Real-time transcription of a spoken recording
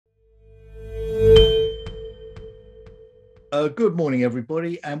Good morning,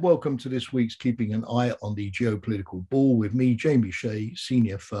 everybody, and welcome to this week's Keeping an Eye on the Geopolitical Ball with me, Jamie Shea,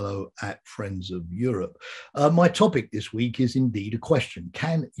 Senior Fellow at Friends of Europe. My topic this week is indeed a question.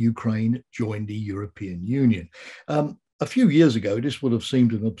 Can Ukraine join the European Union? A few years ago, this would have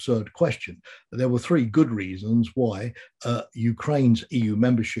seemed an absurd question. There were three good reasons why Ukraine's EU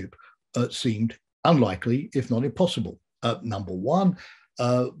membership seemed unlikely, if not impossible. Number one,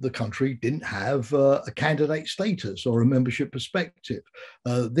 the country didn't have a candidate status or a membership perspective.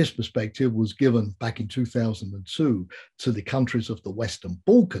 This perspective was given back in 2002 to the countries of the Western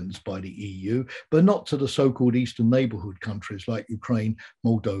Balkans by the EU, but not to the so-called Eastern neighborhood countries like Ukraine,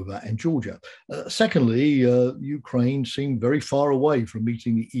 Moldova, and Georgia. Secondly, Ukraine seemed very far away from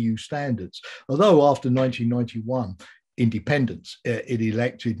meeting the EU standards, although after 1991, independence. It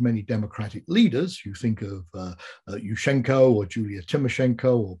elected many democratic leaders. You think of Yushchenko or Julia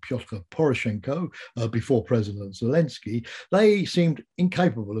Tymoshenko or Pyotr Poroshenko before President Zelensky. They seemed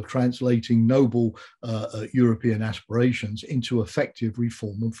incapable of translating noble European aspirations into effective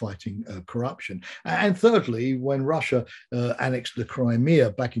reform and fighting corruption. And thirdly, when Russia annexed the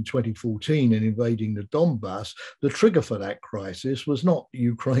Crimea back in 2014 and invading the Donbass, the trigger for that crisis was not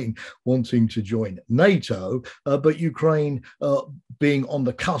Ukraine wanting to join NATO, but Ukraine being on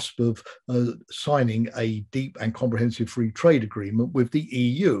the cusp of signing a deep and comprehensive free trade agreement with the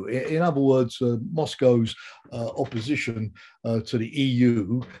EU. In other words, Moscow's opposition to the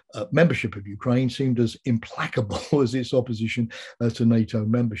EU membership of Ukraine seemed as implacable as its opposition to NATO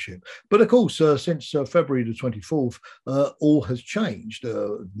membership. But of course, since February the 24th, all has changed.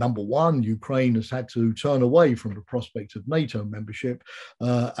 Number one, Ukraine has had to turn away from the prospect of NATO membership,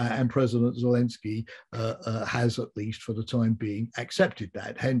 and President Zelensky has, at least for the time being, accepted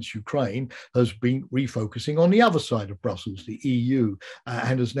that. Hence, Ukraine has been refocusing on the other side of Brussels, the EU,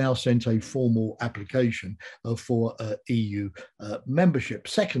 and has now sent a formal application for EU membership.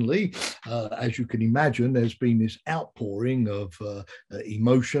 Secondly, as you can imagine, there's been this outpouring of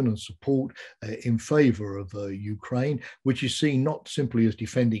emotion and support in favor of Ukraine, which is seen not simply as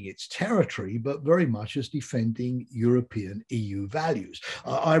defending its territory, but very much as defending European EU values.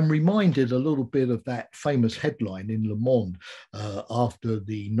 I'm reminded a little bit of that famous headline in Le Monde after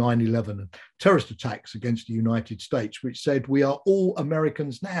the 9/11 terrorist attacks against the United States, which said, "We are all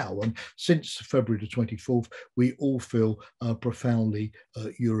Americans now." And since February the 24th, we all feel profoundly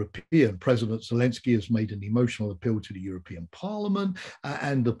European. President Zelensky has made an emotional appeal to the European Parliament,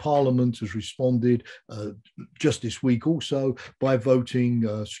 and the Parliament has responded just this week also by voting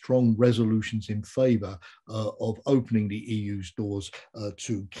strong resolutions in favor of opening the EU's doors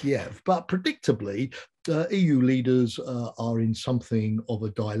to Kiev. But predictably, EU leaders are in something of a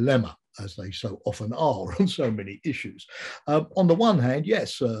dilemma, as they so often are on so many issues. On the one hand,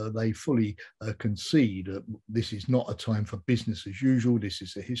 yes, they fully concede this is not a time for business as usual. This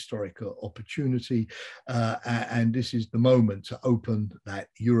is a historic opportunity, and this is the moment to open that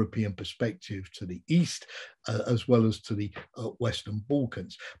European perspective to the East, as well as to the Western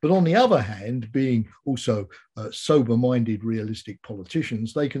Balkans. But on the other hand, being also sober-minded, realistic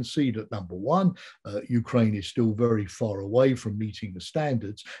politicians, they can see that, number one, Ukraine is still very far away from meeting the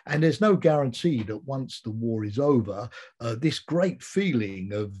standards, and there's no guarantee that once the war is over, this great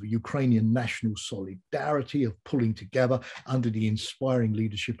feeling of Ukrainian national solidarity, of pulling together under the inspiring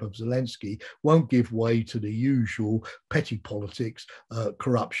leadership of Zelensky, won't give way to the usual petty politics,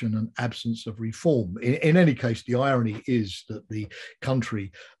 corruption, and absence of reform. In any case, the irony is that the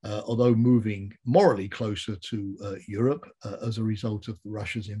country, although moving morally closer to Europe as a result of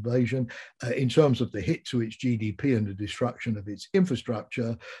Russia's invasion, in terms of the hit to its GDP and the destruction of its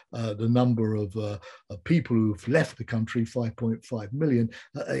infrastructure, the number of people who've left the country, 5.5 million,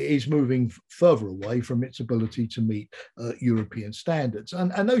 is moving further away from its ability to meet European standards.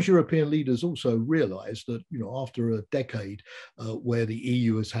 And those European leaders also realize that, after a decade where the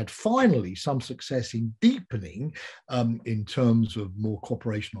EU has had finally some success in deepening in terms of more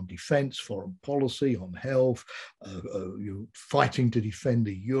cooperation on defense, foreign policy, on health, fighting to defend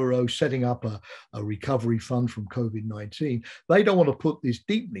the euro, setting up a recovery fund from COVID-19, they don't want to put this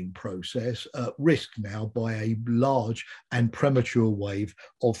deepening process at risk now by a large and premature wave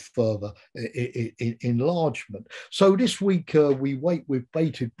of further enlargement. So this week, we wait with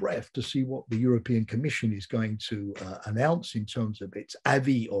bated breath to see what the European Commission is going to announce in terms of its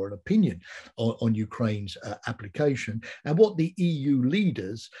avis or an opinion on Ukraine's application, and what the EU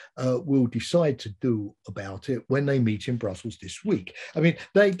leaders will decide to do about it when they meet in Brussels this week. I mean,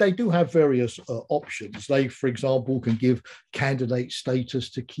 they do have various options. They, for example, can give candidate status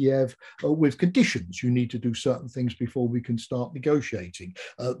to Kiev with conditions. You need to do certain things before we can start negotiating.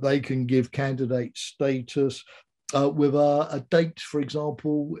 They can give candidate status with a date, for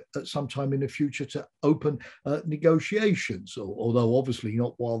example, at some time in the future to open negotiations, although obviously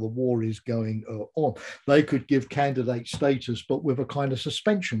not while the war is going on. They could give candidate status, but with a kind of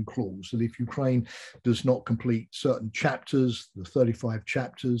suspension clause that if Ukraine does not complete certain chapters, the 35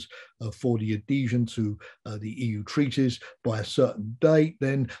 chapters for the adhesion to the EU treaties by a certain date,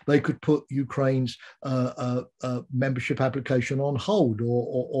 then they could put Ukraine's membership application on hold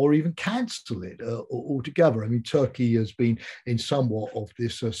or even cancel it altogether. I mean, Turkey has been in somewhat of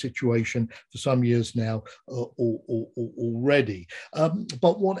this situation for some years now already.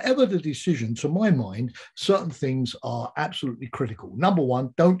 But whatever the decision, to my mind, certain things are absolutely critical. Number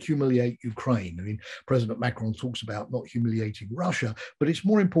one, don't humiliate Ukraine. I mean, President Macron talks about not humiliating Russia, but it's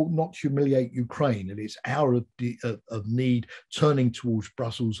more important not to humiliate Ukraine. And it's hour of need turning towards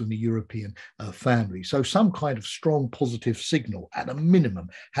Brussels and the European family. So some kind of strong positive signal at a minimum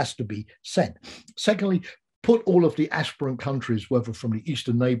has to be sent. Secondly, put all of the aspirant countries, whether from the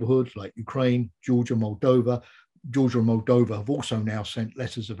eastern neighborhood like Ukraine, Georgia and Moldova have also now sent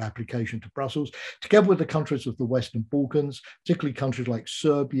letters of application to Brussels, together with the countries of the Western Balkans, particularly countries like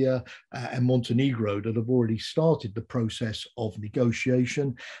Serbia and Montenegro that have already started the process of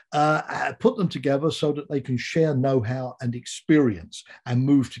negotiation, put them together so that they can share know-how and experience and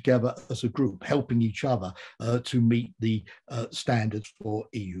move together as a group, helping each other to meet the standards for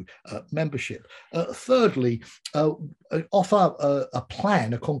EU membership. Thirdly, offer a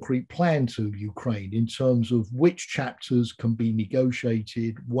plan, a concrete plan to Ukraine in terms of which chapters can be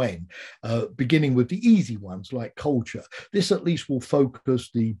negotiated when, beginning with the easy ones like culture. This at least will focus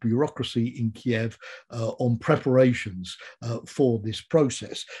the bureaucracy in Kiev on preparations for this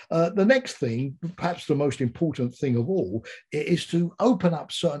process. The next thing, perhaps the most important thing of all, is to open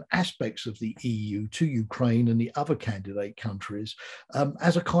up certain aspects of the EU to Ukraine and the other candidate countries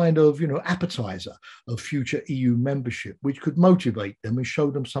as a kind of, appetizer of future EU membership, which could motivate them and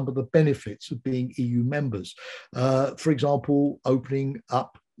show them some of the benefits of being EU members. For example, opening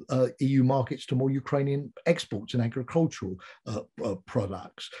up EU markets to more Ukrainian exports and agricultural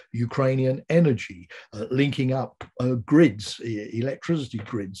products, Ukrainian energy, linking up grids, electricity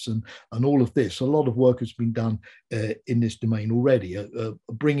grids, and all of this. A lot of work has been done in this domain already,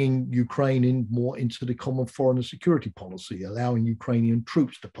 bringing Ukraine in more into the common foreign and security policy, allowing Ukrainian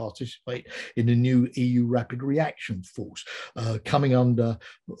troops to participate in the new EU Rapid Reaction Force, coming under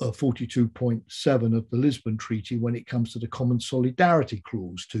 42.7 of the Lisbon Treaty when it comes to the Common Solidarity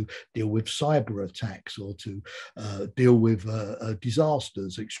Clause to deal with cyber attacks or to deal with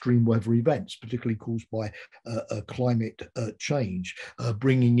disasters, extreme weather events, particularly caused by climate change,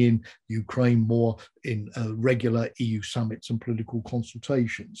 bringing in Ukraine more in regular EU summits and political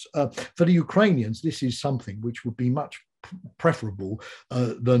consultations. For the Ukrainians, this is something which would be much preferable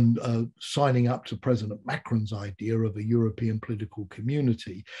than signing up to President Macron's idea of a European political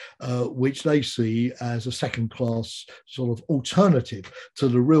community, which they see as a second-class sort of alternative to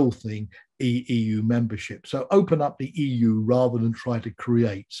the real thing, EU membership. So open up the EU rather than try to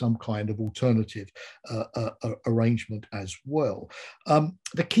create some kind of alternative arrangement as well.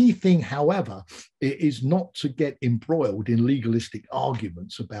 The key thing, however, is not to get embroiled in legalistic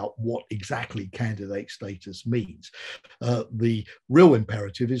arguments about what exactly candidate status means. The real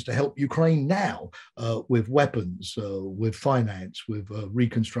imperative is to help Ukraine now with weapons, with finance, with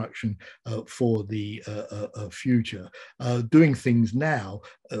reconstruction for the future. Doing things now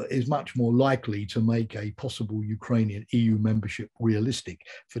is much more likely to make a possible Ukrainian EU membership realistic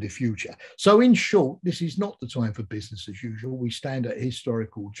for the future. So in short, this is not the time for business as usual. We stand at a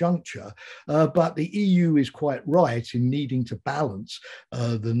historical juncture, but the EU is quite right in needing to balance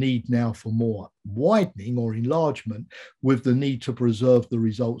the need now for more widening or enlargement with the need to preserve the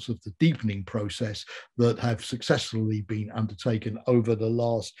results of the deepening process that have successfully been undertaken over the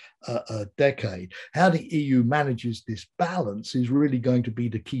last decade. How the EU manages this balance is really going to be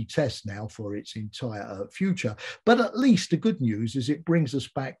the key test now for its entire future. But at least the good news is it brings us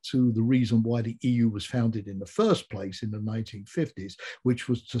back to the reason why the EU was founded in the first place in the 1950s, which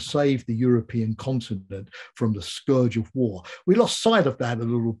was to save the European continent from the scourge of war. We lost sight of that a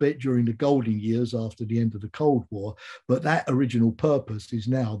little bit during the golden years after the end of the Cold War, but that original purpose is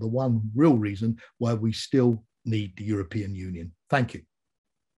now the one real reason why we still need the European Union. Thank you.